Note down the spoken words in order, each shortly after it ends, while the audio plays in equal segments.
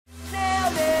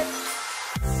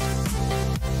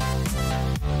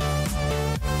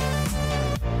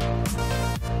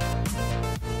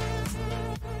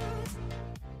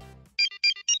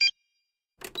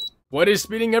What is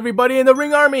speeding everybody in the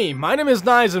Ring Army? My name is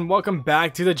Nice and welcome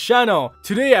back to the channel.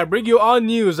 Today I bring you all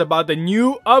news about the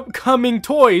new upcoming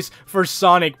toys for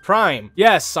Sonic Prime.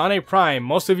 Yes, Sonic Prime.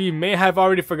 Most of you may have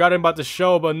already forgotten about the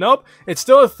show, but nope, it's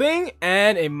still a thing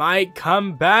and it might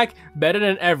come back better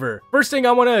than ever. First thing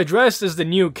I want to address is the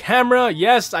new camera.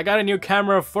 Yes, I got a new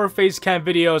camera for face cam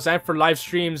videos and for live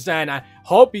streams, and I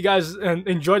hope you guys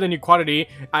enjoy the new quality.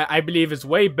 I believe it's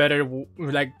way better,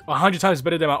 like 100 times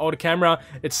better than my old camera.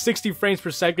 It's 60 frames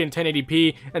per second,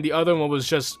 1080p, and the other one was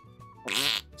just...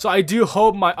 So I do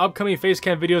hope my upcoming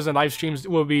facecam videos and live streams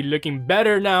will be looking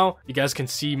better now. You guys can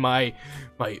see my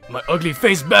ugly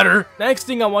face better. Next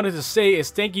thing I wanted to say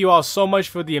is thank you all so much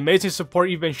for the amazing support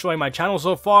you've been showing my channel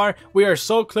so far. We are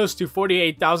so close to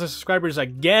 48,000 subscribers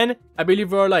again. I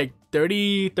believe we're like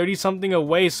 30 something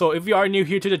away. So if you are new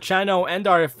here to the channel and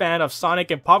are a fan of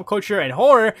Sonic and pop culture and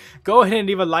horror, go ahead and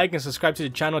leave a like and subscribe to the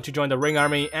channel to join the Ring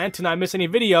Army, and to not miss any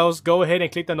videos, go ahead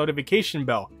and click the notification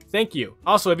bell. Thank you.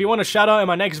 Also, if you want a shout out in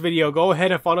my next video, go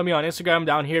ahead and follow me on Instagram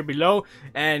down here below,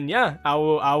 and yeah, I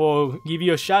will give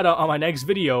you a shout out on my next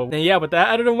video. And yeah, with that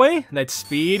out of the way, let's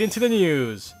speed into the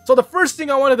news. So the first thing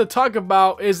I wanted to talk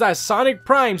about is that Sonic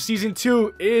Prime Season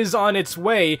 2 is on its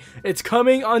way. It's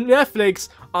coming on Netflix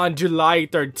on July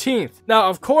 13th. Now,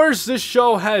 of course, this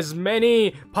show has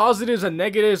many positives and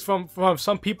negatives from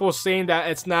some people saying that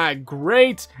it's not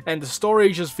great and the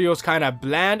story just feels kind of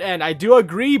bland, and I do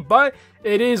agree, but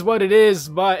it is what it is.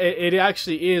 But it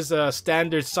actually is a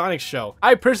standard Sonic show.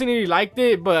 I personally liked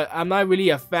it, but I'm not really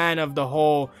a fan of the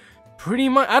whole... Pretty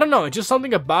much, I don't know, it's just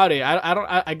something about it.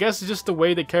 I guess it's just the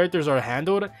way the characters are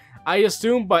handled, I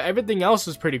assume, but everything else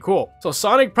is pretty cool. So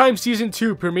Sonic Prime Season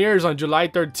 2 premieres on July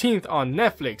 13th on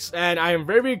Netflix, and I am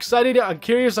very excited. I'm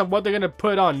curious on what they're gonna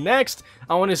put on next.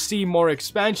 I want to see more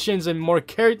expansions and more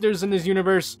characters in this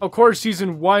universe. Of course,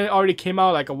 Season 1 already came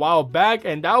out like a while back,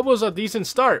 and that was a decent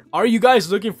start. Are you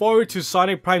guys looking forward to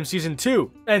Sonic Prime Season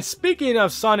 2? And speaking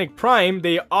of Sonic Prime,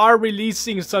 they are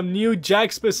releasing some new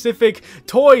Jack-specific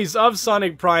toys of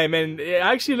Sonic Prime, and it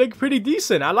actually look pretty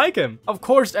decent. I like him. Of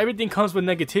course, everything comes with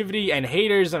negativity and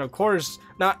haters, and of course,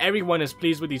 not everyone is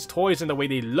pleased with these toys and the way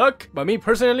they look, but me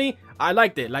personally, I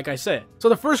liked it, like I said. So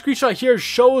the first screenshot here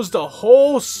shows the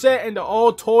whole set and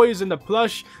all toys and the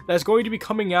plush that's going to be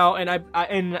coming out, and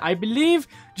I believe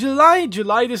July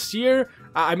this year.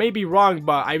 I may be wrong,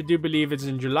 but I do believe it's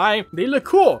in July. They look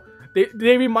cool.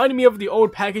 They remind me of the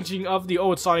old packaging of the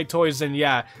old Sonic toys, and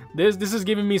yeah, this is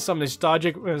giving me some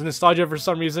nostalgia for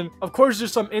some reason. Of course,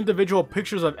 there's some individual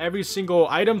pictures of every single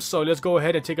item, so let's go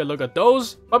ahead and take a look at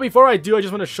those. But before I do, I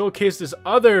just want to showcase this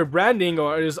other branding,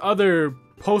 or this other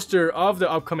poster of the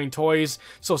upcoming toys.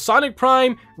 So Sonic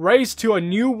Prime race to a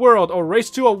new world, or race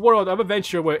to a world of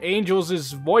adventure with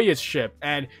Angels' voyage ship,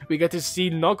 and we get to see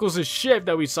Knuckles' ship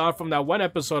that we saw from that one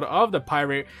episode of the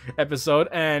pirate episode.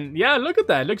 And yeah, look at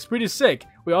that, it looks pretty sick.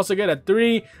 We also get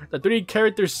the three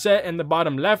character set in the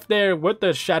bottom left there with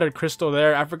the shattered crystal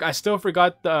there. I still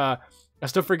forget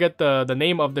the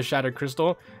name of the shattered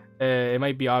crystal. It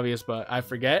might be obvious, but I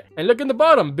forget. And look in the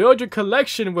bottom, build your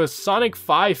collection with Sonic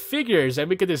 5 figures, and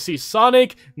we get to see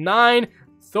Sonic, 9,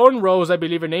 Thornrose, I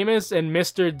believe her name is, and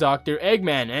Mr. Dr.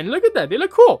 Eggman. And look at that, they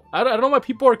look cool. I don't know why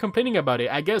people are complaining about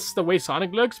it. I guess the way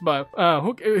Sonic looks, but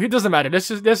it doesn't matter. Let's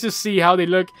just see how they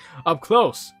look up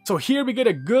close. So here we get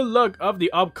a good look of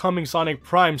the upcoming Sonic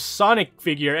Prime Sonic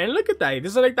figure, and look at that. It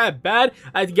doesn't look that bad.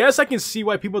 I guess I can see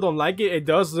why people don't like it. It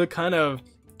does look kind of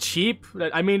cheap.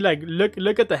 I mean, like,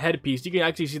 look at the headpiece. You can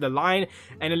actually see the line,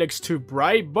 and it looks too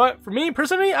bright, but for me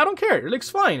personally, I don't care. It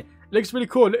looks fine. It looks really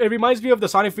cool. It reminds me of the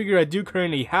Sonic figure I do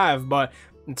currently have, but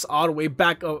it's all the way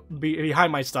back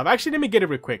behind my stuff. Actually, let me get it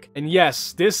real quick. And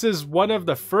yes, this is one of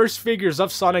the first figures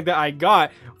of Sonic that I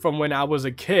got from when I was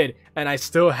a kid, and I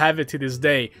still have it to this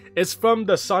day. It's from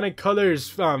the Sonic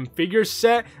Colors figure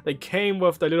set that came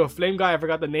with the little flame guy. I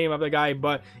forgot the name of the guy,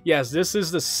 but yes, this is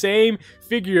the same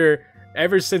figure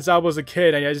ever since I was a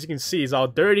kid, and as you can see, he's all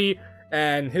dirty,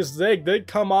 and his leg did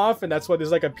come off, and that's why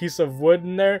there's like a piece of wood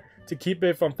in there to keep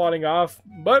it from falling off.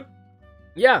 But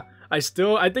yeah, I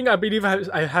believe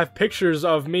I have pictures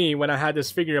of me when I had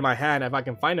this figure in my hand, if I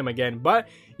can find him again. But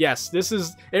yes,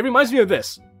 it reminds me of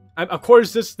this. Of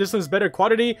course, this one's better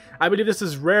quality. I believe this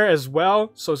is rare as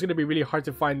well, so it's gonna be really hard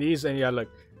to find these. And yeah, look,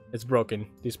 it's broken.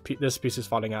 This piece is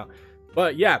falling out.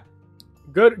 But yeah,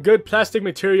 good plastic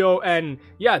material, and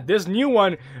yeah, this new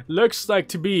one looks like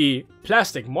to be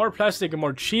more plastic and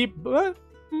more cheap, but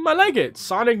I like it.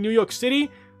 Sonic New York City.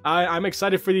 I'm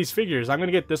excited for these figures. I'm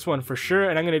gonna get this one for sure,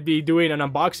 and I'm gonna be doing an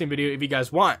unboxing video if you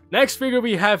guys want. Next figure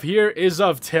we have here is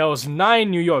of Tails 9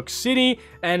 New York City,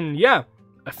 and yeah,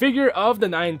 a figure of the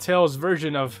Ninetales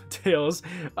version of Tails.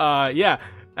 Yeah,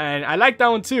 and I like that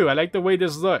one too. I like the way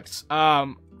this looks.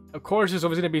 Of course, there's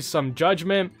always gonna be some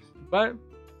judgment, but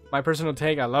my personal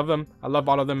take, I love them. I love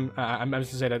all of them. I'm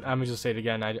just gonna say that. I'm gonna just say it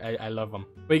again. I love them.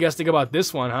 What do you guys think about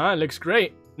this one, huh? It looks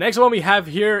great. Next one we have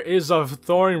here is of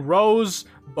Thorin Rose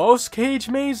Boss Cage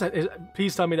Maze.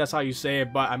 Please tell me that's how you say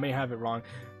it, but I may have it wrong.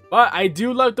 But I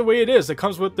do love the way it is. It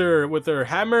comes with their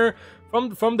hammer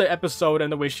from the episode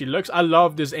and the way she looks. I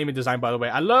love this Amy design, by the way.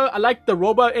 I like the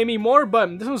robot Amy more,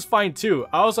 but this one's fine too.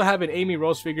 I also have an Amy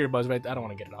Rose figure, but I don't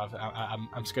want to get it off.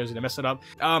 I'm scared to mess it up.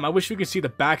 I wish we could see the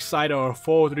backside or a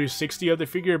full 360 of the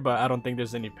figure, but I don't think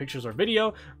there's any pictures or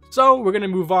video. So we're gonna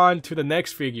move on to the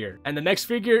next figure, and the next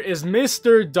figure is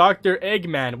Mr. Dr.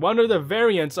 Eggman, one of the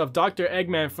variants of Dr.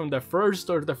 Eggman from the first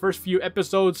few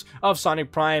episodes of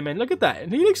Sonic Prime. And look at that,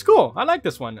 and he looks cool. I like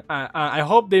this one. I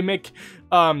hope they make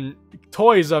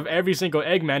toys of every single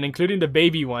Eggman, including the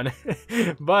baby one.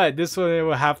 But this one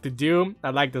will have to do. I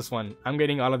like this one. I'm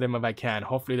getting all of them if I can.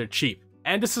 Hopefully they're cheap.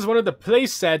 And this is one of the play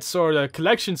sets or the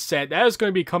collection set that is going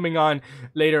to be coming on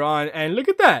later on. And look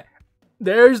at that.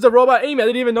 There's the robot Amy. I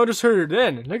didn't even notice her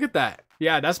then. Look at that.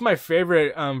 Yeah, that's my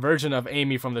favorite version of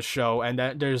Amy from the show. And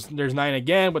that there's 9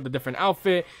 again with the different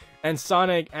outfit, and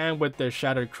Sonic and with the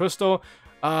shattered crystal.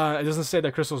 It doesn't say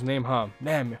the crystal's name, huh?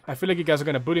 Man, I feel like you guys are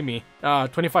gonna bully me.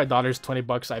 $25, 20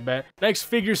 bucks, I bet. Next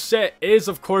figure set is,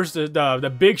 of course,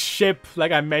 the big ship,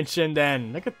 like I mentioned.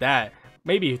 And look at that.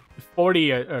 Maybe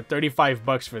 40 or 35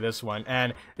 bucks for this one.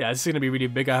 And yeah, this is gonna be really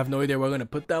big. I have no idea where I'm gonna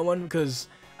put that one because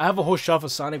I have a whole shelf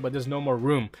of Sonic, but there's no more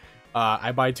room.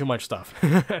 I buy too much stuff.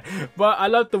 But I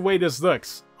love the way this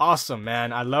looks. Awesome,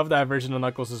 man. I love that version of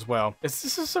Knuckles as well. This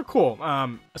is so cool.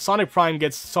 Sonic Prime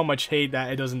gets so much hate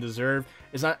that it doesn't deserve.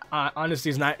 It's not honestly,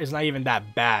 it's not even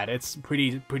that bad. It's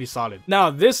pretty solid.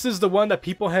 Now, this is the one that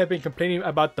people have been complaining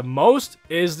about the most,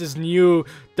 is this new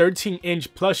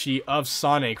 13-inch plushie of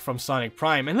Sonic from Sonic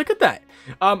Prime. And look at that.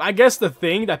 I guess the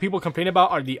thing that people complain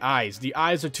about are the eyes. The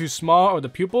eyes are too small, or the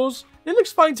pupils. It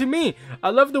looks fine to me. I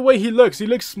love the way he looks. He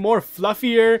looks more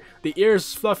fluffier. The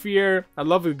ears fluffier. I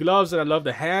love the gloves and I love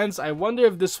the hands. I wonder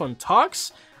if this one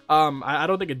talks. I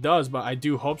don't think it does, but I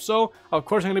do hope so. Of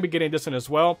course, I'm going to be getting this one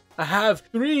as well. I have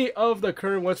 3 of the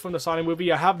current ones from the Sonic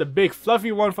movie. I have the big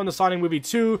fluffy one from the Sonic movie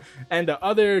 2, and the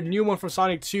other new one from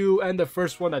Sonic 2, and the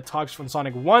first one that talks from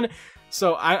Sonic 1.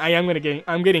 So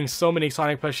I'm getting so many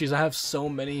Sonic plushies. I have so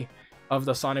many of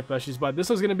the Sonic plushies, but this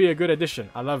is going to be a good addition.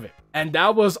 I love it. And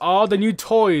that was all the new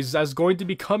toys that's going to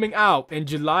be coming out in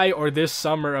July or this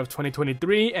summer of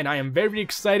 2023, and I am very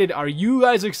excited. Are you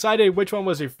guys excited? Which one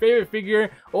was your favorite figure,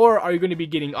 or are you going to be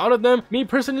getting all of them? Me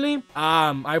personally,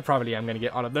 I probably am going to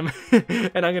get all of them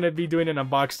and I'm going to be doing an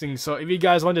unboxing. So if you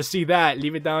guys want to see that,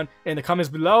 leave it down in the comments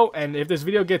below, and if this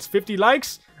video gets 50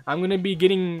 likes, I'm going to be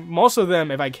getting most of them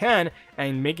if I can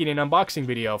and making an unboxing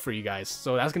video for you guys.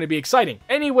 So that's going to be exciting.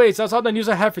 Anyways, that's all the news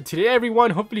I have for today, everyone.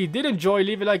 Hopefully you did enjoy.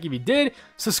 Leave a like if you did.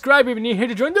 Subscribe if you're new here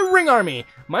to join the Ring Army.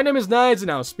 My name is Nides,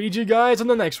 and I'll speed you guys on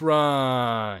the next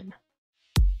run.